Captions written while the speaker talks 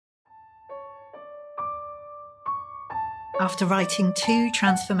After writing 2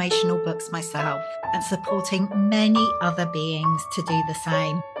 transformational books myself and supporting many other beings to do the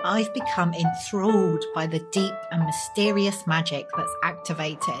same, I've become enthralled by the deep and mysterious magic that's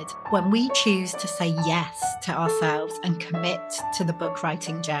activated when we choose to say yes to ourselves and commit to the book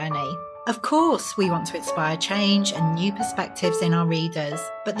writing journey. Of course, we want to inspire change and new perspectives in our readers,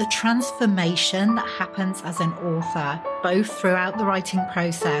 but the transformation that happens as an author, both throughout the writing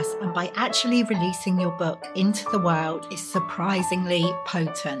process and by actually releasing your book into the world, is surprisingly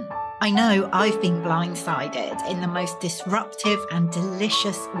potent. I know I've been blindsided in the most disruptive and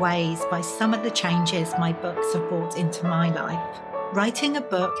delicious ways by some of the changes my books have brought into my life. Writing a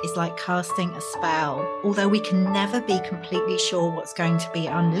book is like casting a spell. Although we can never be completely sure what's going to be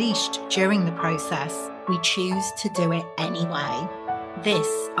unleashed during the process, we choose to do it anyway. This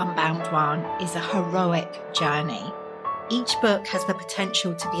Unbound One is a heroic journey. Each book has the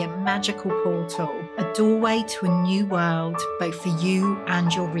potential to be a magical portal, a doorway to a new world, both for you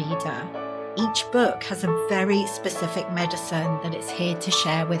and your reader. Each book has a very specific medicine that it's here to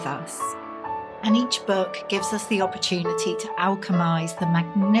share with us. And each book gives us the opportunity to alchemize the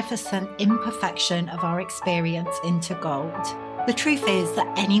magnificent imperfection of our experience into gold. The truth is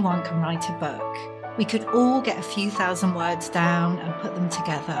that anyone can write a book. We could all get a few thousand words down and put them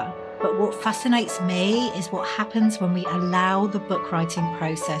together. But what fascinates me is what happens when we allow the book writing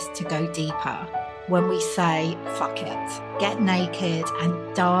process to go deeper. When we say, fuck it, get naked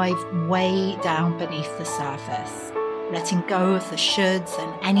and dive way down beneath the surface. Letting go of the shoulds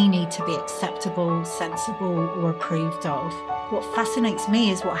and any need to be acceptable, sensible, or approved of. What fascinates me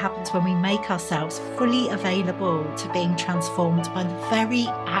is what happens when we make ourselves fully available to being transformed by the very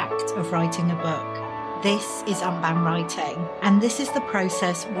act of writing a book. This is Unbound Writing, and this is the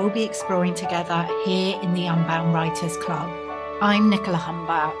process we'll be exploring together here in the Unbound Writers Club. I'm Nicola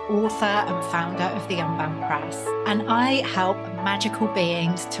Humber, author and founder of the Unbound Press, and I help magical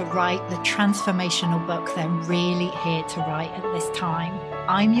beings to write the transformational book they're really here to write at this time.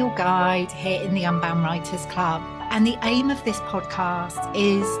 I'm your guide here in the Unbound Writers Club, and the aim of this podcast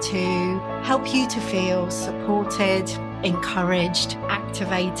is to help you to feel supported, encouraged,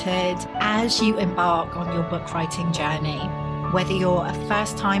 activated as you embark on your book writing journey. Whether you're a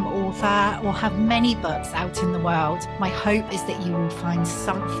first-time author or have many books out in the world, my hope is that you will find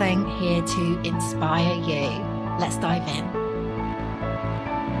something here to inspire you. Let's dive in.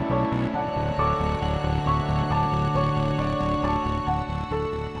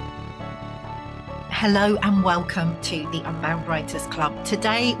 Hello and welcome to the Unbound Writers Club.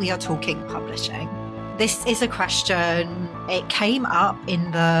 Today we are talking publishing. This is a question, it came up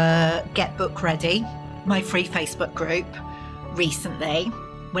in the Get Book Ready, my free Facebook group, recently,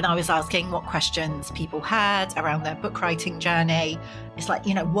 when I was asking what questions people had around their book writing journey. It's like,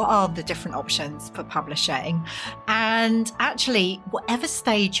 what are the different options for publishing? And actually, whatever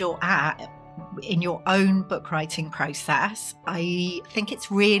stage you're at in your own book writing process, I think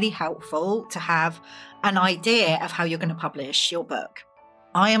it's really helpful to have an idea of how you're going to publish your book.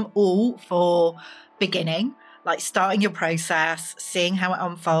 I am all for beginning, like starting your process, seeing how it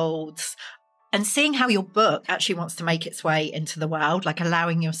unfolds, and seeing how your book actually wants to make its way into the world, like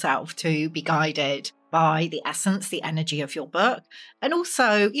allowing yourself to be guided by the essence, the energy of your book. And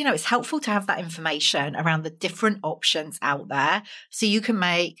also, it's helpful to have that information around the different options out there so you can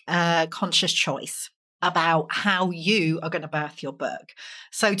make a conscious choice about how you are going to birth your book.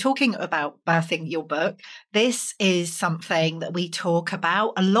 So talking about birthing your book, this is something that we talk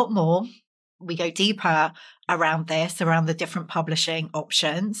about a lot more. We go deeper around this, around the different publishing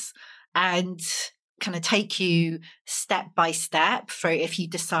options, and kind of take you step by step through. If you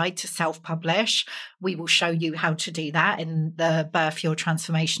decide to self-publish, we will show you how to do that in the Birth Your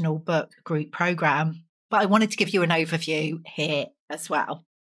Transformational Book group program. But I wanted to give you an overview here as well.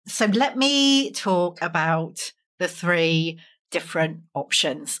 So let me talk about the 3 different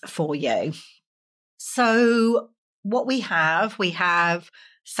options for you. So what we have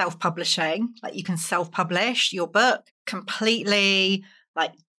self-publishing, like you can self-publish your book completely,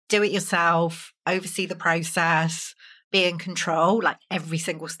 like do it yourself, oversee the process, be in control, like every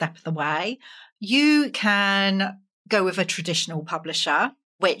single step of the way. You can go with a traditional publisher,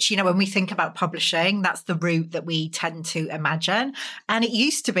 which, when we think about publishing, that's the route that we tend to imagine. And it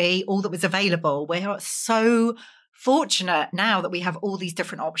used to be all that was available. We are so fortunate now that we have all these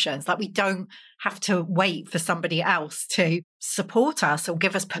different options, like we don't have to wait for somebody else to support us or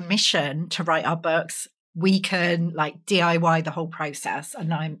give us permission to write our books. We can DIY the whole process,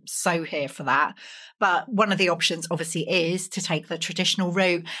 and I'm so here for that. But one of the options obviously is to take the traditional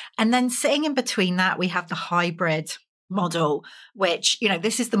route. And then sitting in between that, we have the hybrid model, which,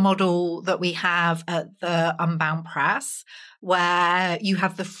 this is the model that we have at the Unbound Press, where you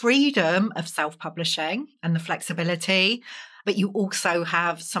have the freedom of self-publishing and the flexibility, but you also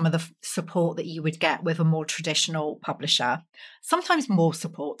have some of the support that you would get with a more traditional publisher. Sometimes more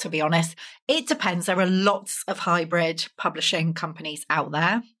support, to be honest. It depends. There are lots of hybrid publishing companies out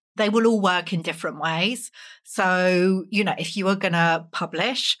there. They will all work in different ways. So, if you are going to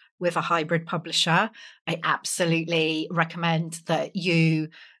publish with a hybrid publisher, I absolutely recommend that you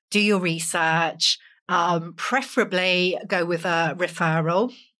do your research, preferably go with a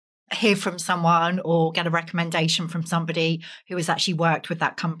referral, hear from someone or get a recommendation from somebody who has actually worked with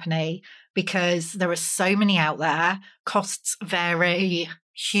that company, because there are so many out there. Costs vary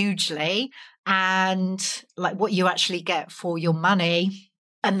hugely, and like what you actually get for your money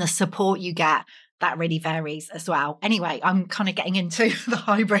and the support you get, that really varies as well. Anyway, I'm kind of getting into the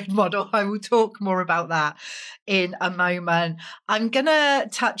hybrid model. I will talk more about that in a moment. I'm going to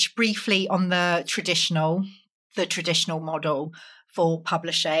touch briefly on the traditional model for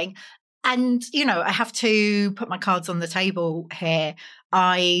publishing. And, I have to put my cards on the table here.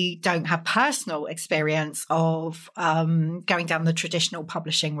 I don't have personal experience of going down the traditional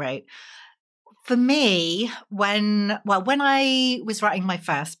publishing route. For me, when I was writing my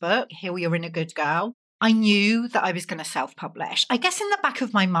first book, Heal Your Inner Good Girl, I knew that I was going to self-publish. I guess in the back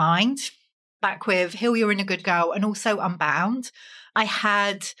of my mind, back with Heal Your Inner Good Girl and also Unbound, I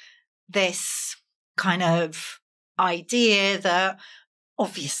had this kind of idea that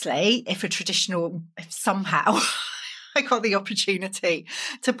obviously if somehow I got the opportunity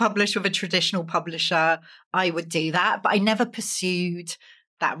to publish with a traditional publisher, I would do that. But I never pursued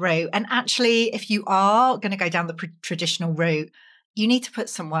that route. And actually, if you are going to go down the traditional route, you need to put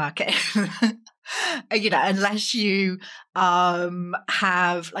some work in. Unless you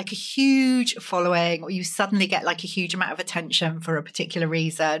have like a huge following, or you suddenly get like a huge amount of attention for a particular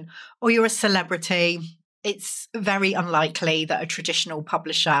reason, or you're a celebrity, it's very unlikely that a traditional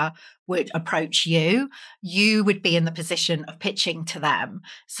publisher would approach you. You would be in the position of pitching to them.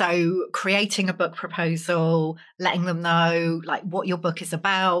 So creating a book proposal, letting them know like what your book is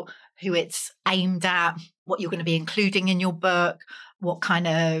about, who it's aimed at, what you're going to be including in your book, what kind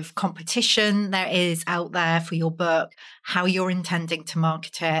of competition there is out there for your book, how you're intending to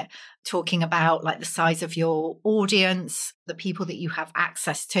market it, talking about like the size of your audience, the people that you have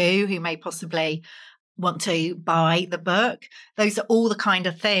access to who may possibly want to buy the book. Those are all the kind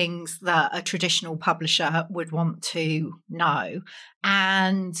of things that a traditional publisher would want to know.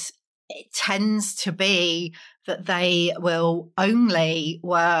 And it tends to be that they will only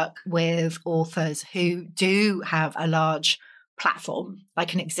work with authors who do have a large platform,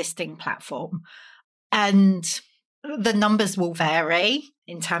 like an existing platform. And the numbers will vary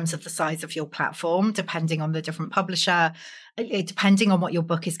in terms of the size of your platform, depending on the different publisher, depending on what your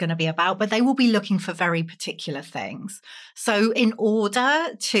book is going to be about, but they will be looking for very particular things. So in order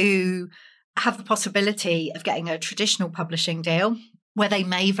to have the possibility of getting a traditional publishing deal, where they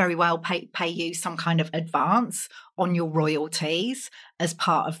may very well pay you some kind of advance on your royalties as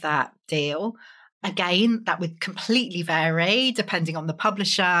part of that deal. Again, that would completely vary depending on the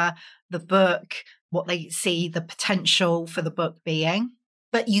publisher, the book, what they see the potential for the book being.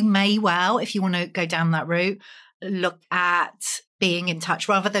 But you may well, if you want to go down that route, look at being in touch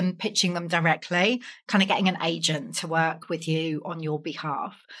rather than pitching them directly, kind of getting an agent to work with you on your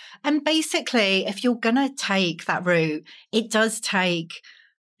behalf. And basically, if you're going to take that route, it does take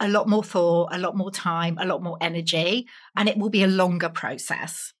a lot more thought, a lot more time, a lot more energy, and it will be a longer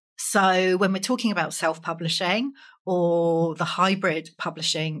process. So when we're talking about self-publishing or the hybrid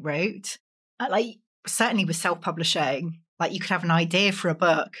publishing route, like certainly with self-publishing, like you could have an idea for a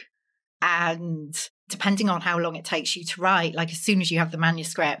book, and depending on how long it takes you to write, like as soon as you have the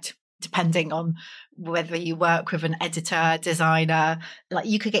manuscript, depending on whether you work with an editor, designer, like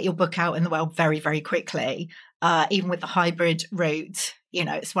you could get your book out in the world very, very quickly. Even with the hybrid route,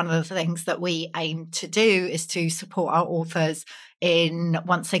 it's one of the things that we aim to do is to support our authors in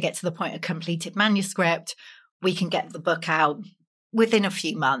once they get to the point of completed manuscript, we can get the book out within a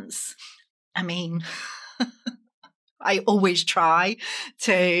few months. I mean, I always try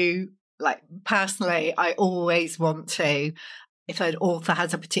to, like personally, I always want to, if an author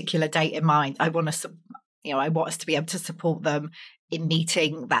has a particular date in mind, I want us to be able to support them in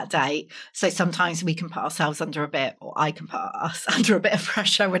meeting that date. So sometimes we can put ourselves under I can put us under a bit of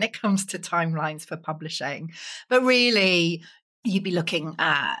pressure when it comes to timelines for publishing. But really, you'd be looking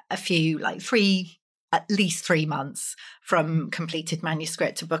at at least 3 months from completed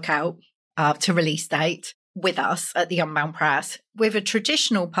manuscript to book out to release date. with us at the Unbound Press. With a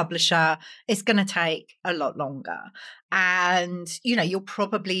traditional publisher, it's going to take a lot longer. And, you're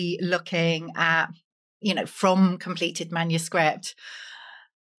probably looking at, from completed manuscript,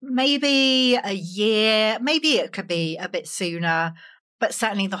 maybe a year, maybe it could be a bit sooner, but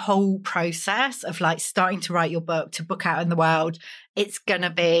certainly the whole process of like starting to write your book to book out in the world, it's going to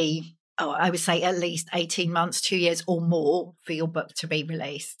be, I would say at least 18 months, 2 years or more for your book to be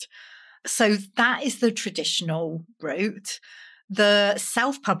released. So that is the traditional route. The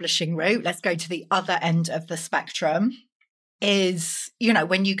self-publishing route, let's go to the other end of the spectrum, is,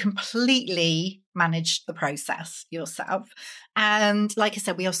 when you completely manage the process yourself. And like I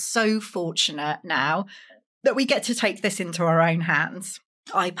said, we are so fortunate now that we get to take this into our own hands.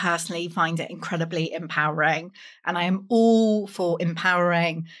 I personally find it incredibly empowering, and I am all for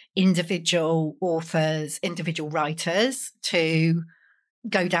empowering individual authors, individual writers to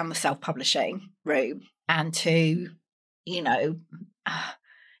go down the self-publishing route and to,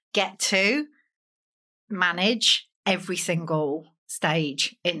 get to manage every single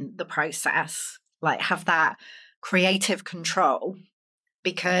stage in the process, like have that creative control,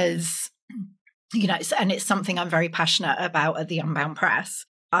 because, and it's something I'm very passionate about at the Unbound Press.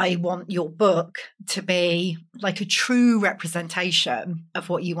 I want your book to be like a true representation of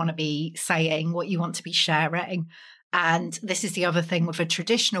what you want to be saying, what you want to be sharing. And this is the other thing with a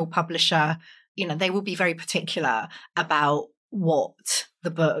traditional publisher, they will be very particular about what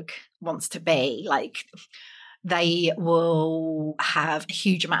the book wants to be. Like they will have a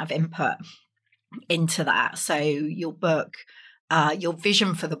huge amount of input into that. So your book, your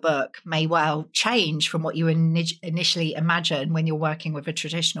vision for the book may well change from what you initially imagine when you're working with a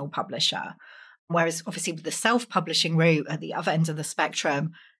traditional publisher. Whereas obviously with the self-publishing route at the other end of the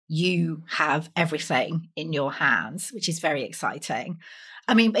spectrum, you have everything in your hands, which is very exciting.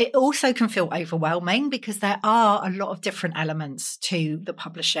 I mean, it also can feel overwhelming because there are a lot of different elements to the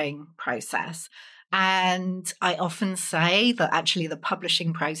publishing process. And I often say that actually the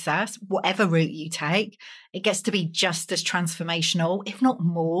publishing process, whatever route you take, it gets to be just as transformational, if not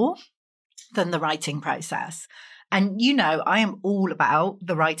more, than the writing process. And I am all about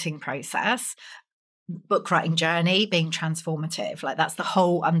the writing process. Book writing journey being transformative. Like that's the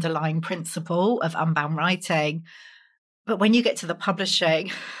whole underlying principle of Unbound Writing. But when you get to the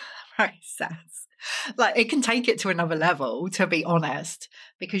publishing process, like it can take it to another level, to be honest,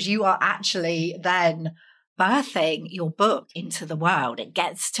 because you are actually then birthing your book into the world. It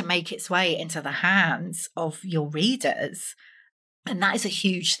gets to make its way into the hands of your readers. And that is a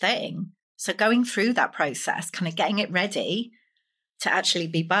huge thing. So going through that process, kind of getting it ready to actually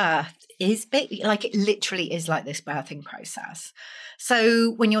be birthed is big. Like it literally is like this birthing process.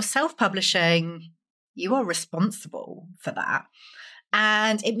 So when you're self-publishing, you are responsible for that.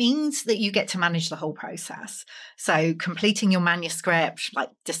 And it means that you get to manage the whole process. So completing your manuscript, like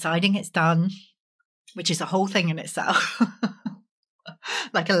deciding it's done, which is a whole thing in itself.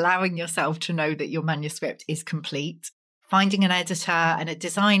 Like allowing yourself to know that your manuscript is complete. Finding an editor and a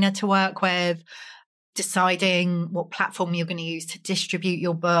designer to work with. Deciding what platform you're going to use to distribute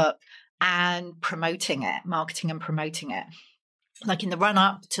your book. And promoting it, marketing and promoting it, like in the run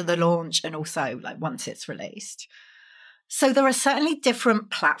up to the launch and also like once it's released. So there are certainly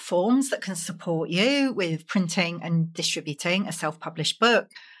different platforms that can support you with printing and distributing a self-published book.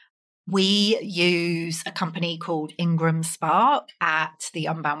 We use a company called Ingram Spark at the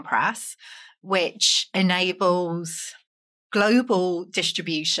Unbound Press, which enables global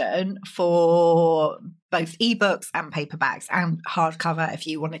distribution for both ebooks and paperbacks and hardcover if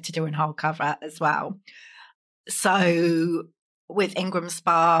you wanted to do in hardcover as well. So with Ingram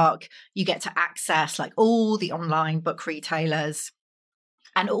Spark, you get to access like all the online book retailers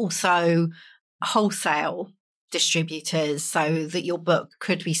and also wholesale distributors so that your book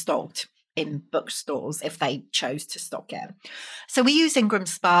could be stocked in bookstores if they chose to stock it. So we use Ingram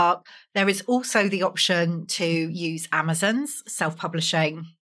Spark. There is also the option to use Amazon's self-publishing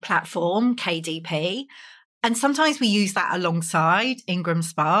platform, KDP. And sometimes we use that alongside Ingram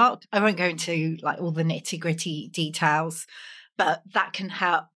Spark. I won't go into like all the nitty-gritty details, but that can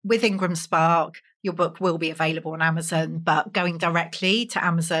help. With Ingram Spark, your book will be available on Amazon, but going directly to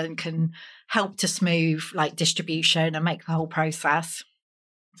Amazon can help to smooth like distribution and make the whole process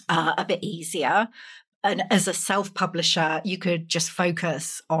a bit easier. And as a self-publisher, you could just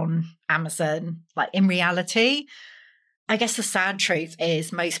focus on Amazon. Like in reality, I guess the sad truth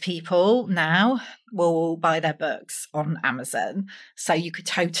is most people now will buy their books on Amazon. So you could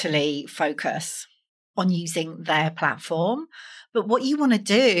totally focus on using their platform. But what you want to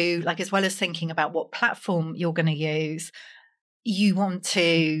do, like as well as thinking about what platform you're going to use, you want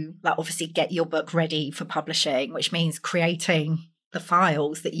to obviously get your book ready for publishing, which means creating the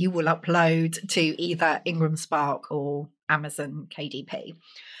files that you will upload to either Ingram Spark or Amazon KDP.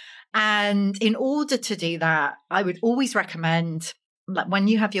 And in order to do that, I would always recommend, when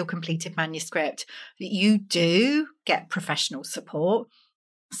you have your completed manuscript, that you do get professional support.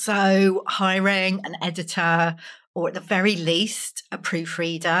 So hiring an editor, or at the very least, a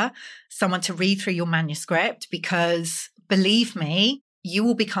proofreader, someone to read through your manuscript, because believe me, you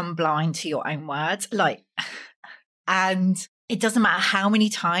will become blind to your own words. And it doesn't matter how many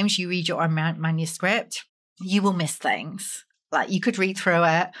times you read your own manuscript, you will miss things. You could read through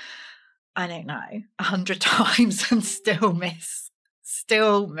it, I don't know, 100 times and still miss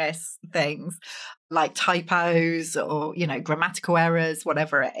things like typos or, grammatical errors,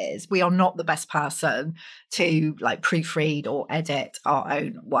 whatever it is. We are not the best person to proofread or edit our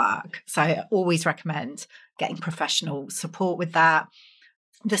own work. So I always recommend getting professional support with that.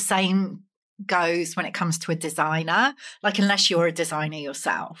 The same goes when it comes to a designer. Unless you're a designer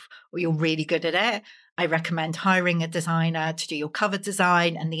yourself or you're really good at it, I recommend hiring a designer to do your cover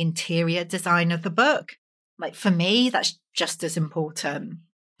design and the interior design of the book. For me, that's just as important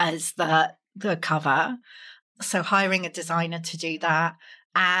as the cover. So hiring a designer to do that.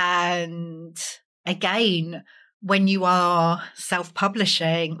 And again, when you are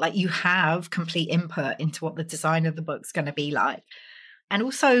self-publishing, you have complete input into what the design of the book's going to be like. And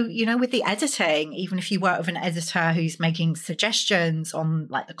also, with the editing, even if you work with an editor who's making suggestions on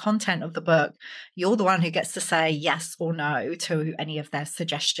the content of the book, you're the one who gets to say yes or no to any of their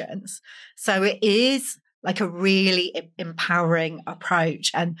suggestions. So it is a really empowering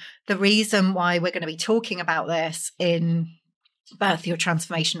approach. And the reason why we're going to be talking about this in Birth Your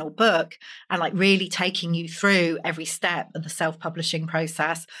Transformational Book, and really taking you through every step of the self-publishing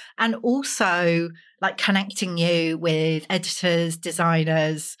process, and also connecting you with editors,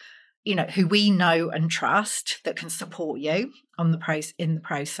 designers, who we know and trust that can support you in the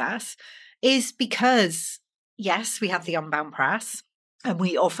process, is because, yes, we have the Unbound Press and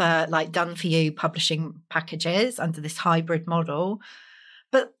we offer done for you publishing packages under this hybrid model,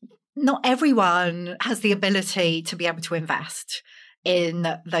 but not everyone has the ability to be able to invest in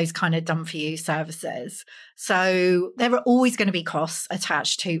those kind of done for you services. So there are always going to be costs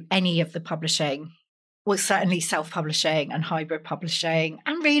attached to any of the publishing. Well, certainly self-publishing and hybrid publishing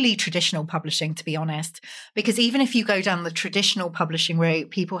and really traditional publishing, to be honest, because even if you go down the traditional publishing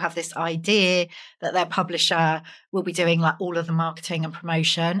route, people have this idea that their publisher will be doing all of the marketing and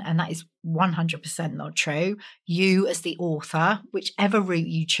promotion. And that is 100% not true. You as the author, whichever route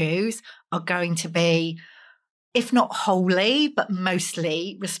you choose, are going to be, if not wholly, but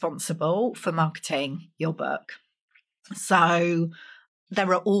mostly responsible for marketing your book. So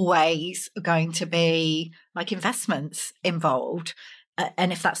there are always going to be investments involved.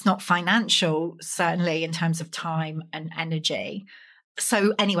 And if that's not financial, certainly in terms of time and energy.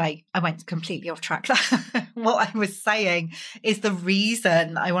 So anyway, I went completely off track. What I was saying is the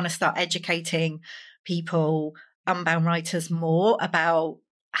reason I want to start educating people, Unbound writers, more about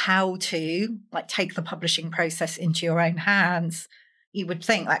how to take the publishing process into your own hands. You would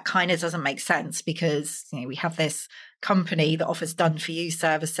think that kind of doesn't make sense because we have this company that offers done for you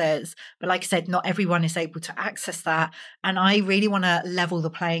services. But like I said, not everyone is able to access that. And I really want to level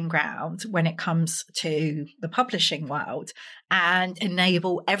the playing ground when it comes to the publishing world and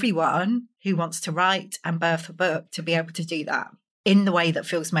enable everyone who wants to write and birth a book to be able to do that in the way that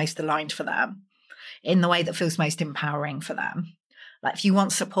feels most aligned for them, in the way that feels most empowering for them. If you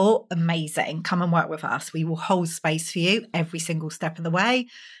want support, amazing. Come and work with us. We will hold space for you every single step of the way.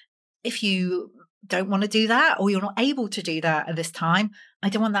 If you don't want to do that or you're not able to do that at this time, I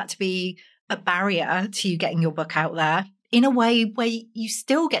don't want that to be a barrier to you getting your book out there in a way where you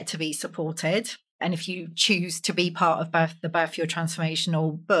still get to be supported. And if you choose to be part of the Birth Your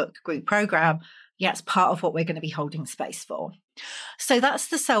Transformational Book group program, it's part of what we're going to be holding space for. So that's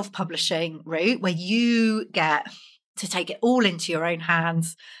the self-publishing route where you get to take it all into your own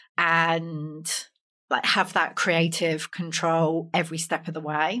hands and have that creative control every step of the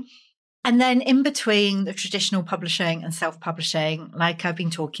way. And then in between the traditional publishing and self-publishing, like I've been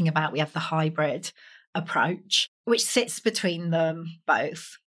talking about, we have the hybrid approach, which sits between them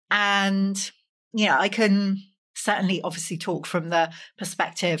both. And, I can certainly obviously talk from the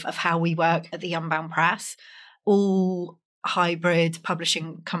perspective of how we work at the Unbound Press. All hybrid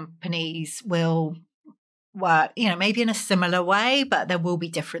publishing companies will work, maybe in a similar way, but there will be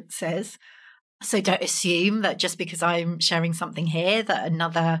differences. So don't assume that just because I'm sharing something here that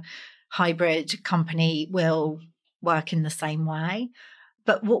another hybrid company will work in the same way.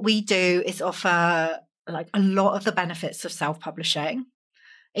 But what we do is offer like a lot of the benefits of self-publishing,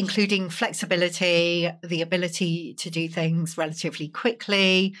 including flexibility, the ability to do things relatively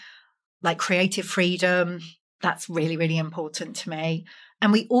quickly, like creative freedom. That's really, really important to me.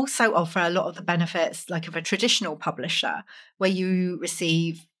 And we also offer a lot of the benefits like of a traditional publisher, where you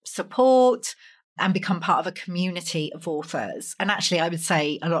receive support and become part of a community of authors. And actually, I would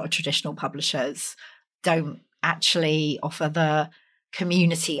say a lot of traditional publishers don't actually offer the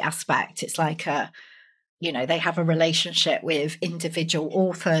community aspect. It's like they have a relationship with individual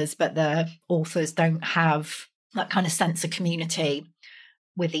authors, but the authors don't have that kind of sense of community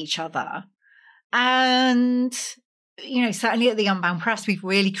with each other. And, certainly at the Unbound Press, we've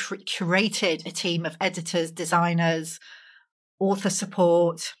really curated a team of editors, designers, author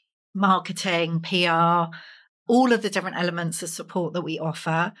support, marketing, PR, all of the different elements of support that we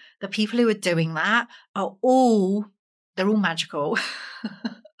offer. The people who are doing that they're all magical.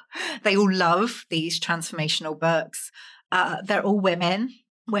 They all love these transformational books. They're all women.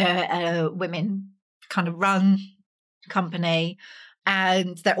 We're a women kind of run company,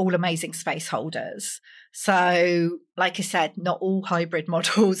 and they're all amazing space holders. So, like I said, not all hybrid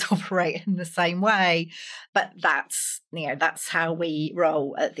models operate in the same way, but that's how we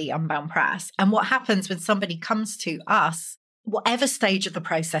roll at the Unbound Press. And what happens when somebody comes to us, whatever stage of the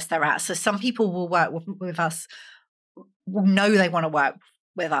process they're at. So some people will work with us, will know they want to work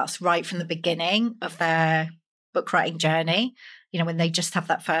with us right from the beginning of their book writing journey, when they just have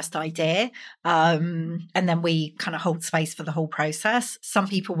that first idea. And then we kind of hold space for the whole process. Some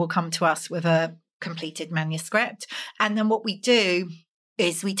people will come to us with a completed manuscript. And then what we do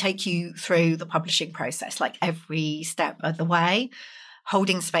is we take you through the publishing process, like every step of the way,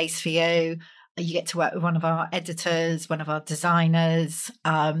 holding space for you. You get to work with one of our editors, one of our designers.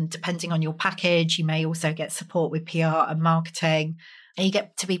 Depending on your package, you may also get support with PR and marketing. And you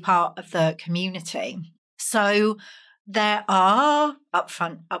get to be part of the community. So there are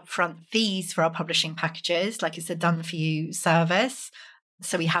upfront fees for our publishing packages, like it's a done-for-you service.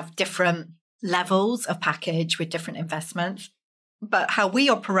 So we have different levels of package with different investments. But how we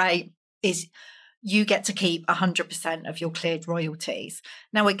operate is you get to keep 100% of your cleared royalties.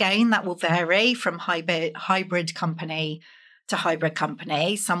 Now, again, that will vary from hybrid company to hybrid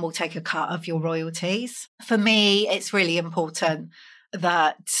company. Some will take a cut of your royalties. For me, it's really important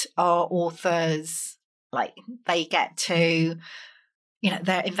that our authors, they get to,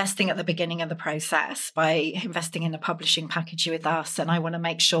 they're investing at the beginning of the process by investing in a publishing package with us. And I want to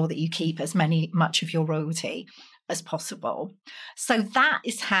make sure that you keep much of your royalty as possible. So that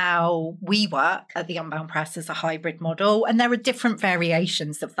is how we work at the Unbound Press as a hybrid model. And there are different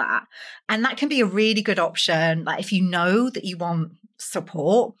variations of that. And that can be a really good option. Like if you know that you want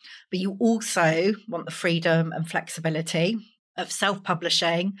support, but you also want the freedom and flexibility of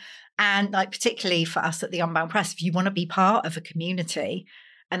self-publishing. And particularly for us at the Unbound Press, if you want to be part of a community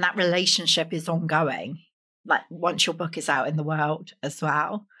and that relationship is ongoing, once your book is out in the world as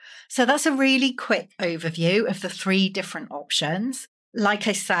well. So that's a really quick overview of the 3 different options. Like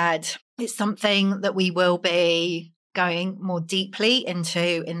I said, it's something that we will be going more deeply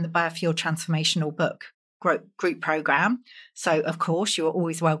into in the Birth Your Transformational Book group program. So of course, you're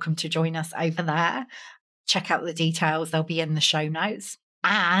always welcome to join us over there. Check out the details. They'll be in the show notes.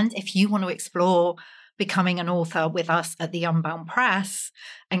 And if you want to explore becoming an author with us at the Unbound Press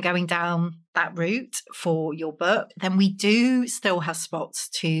and going down that route for your book, then we do still have spots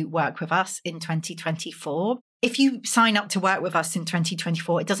to work with us in 2024. If you sign up to work with us in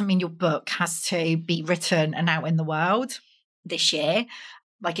 2024, it doesn't mean your book has to be written and out in the world this year.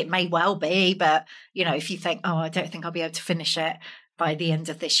 It may well be, but, if you think, I don't think I'll be able to finish it by the end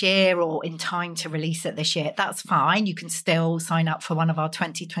of this year or in time to release it this year, that's fine. You can still sign up for one of our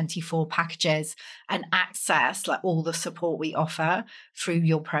 2024 packages and access all the support we offer through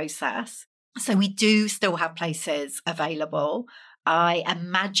your process. So we do still have places available. I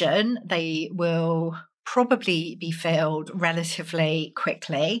imagine they will probably be filled relatively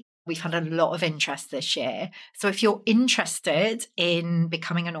quickly. We've had a lot of interest this year. So if you're interested in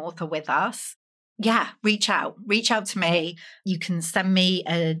becoming an author with us, reach out to me. You can send me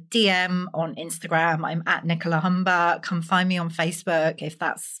a DM on Instagram. I'm at Nicola Humber. Come find me on Facebook if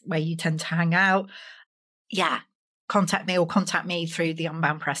that's where you tend to hang out. Contact me through the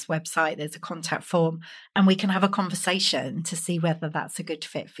Unbound Press website. There's a contact form and we can have a conversation to see whether that's a good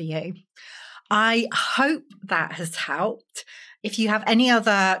fit for you. I hope that has helped. If you have any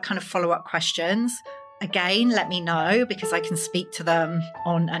other kind of follow-up questions, again, let me know because I can speak to them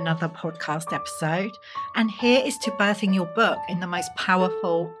on another podcast episode. And here is to birthing your book in the most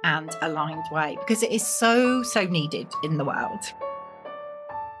powerful and aligned way because it is so, so needed in the world.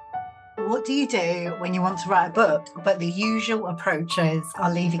 What do you do when you want to write a book, but the usual approaches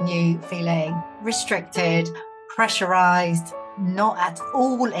are leaving you feeling restricted, pressurized, not at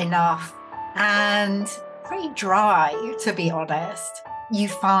all enough, and pretty dry, to be honest? You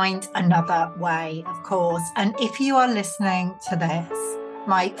find another way, of course. And if you are listening to this,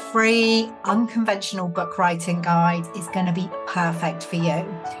 my free unconventional book writing guide is going to be perfect for you.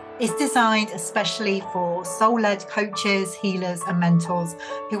 It's designed especially for soul-led coaches, healers, and mentors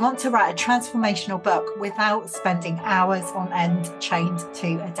who want to write a transformational book without spending hours on end chained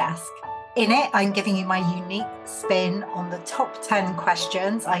to a desk. In it, I'm giving you my unique spin on the top 10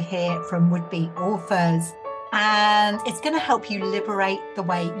 questions I hear from would-be authors, and it's going to help you liberate the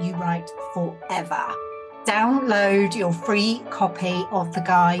way you write forever. Download your free copy of the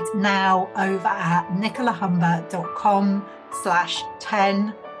guide now over at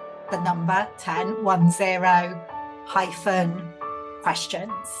nicolahumber.com/10, the number 10, 10 hyphen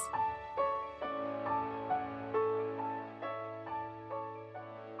questions.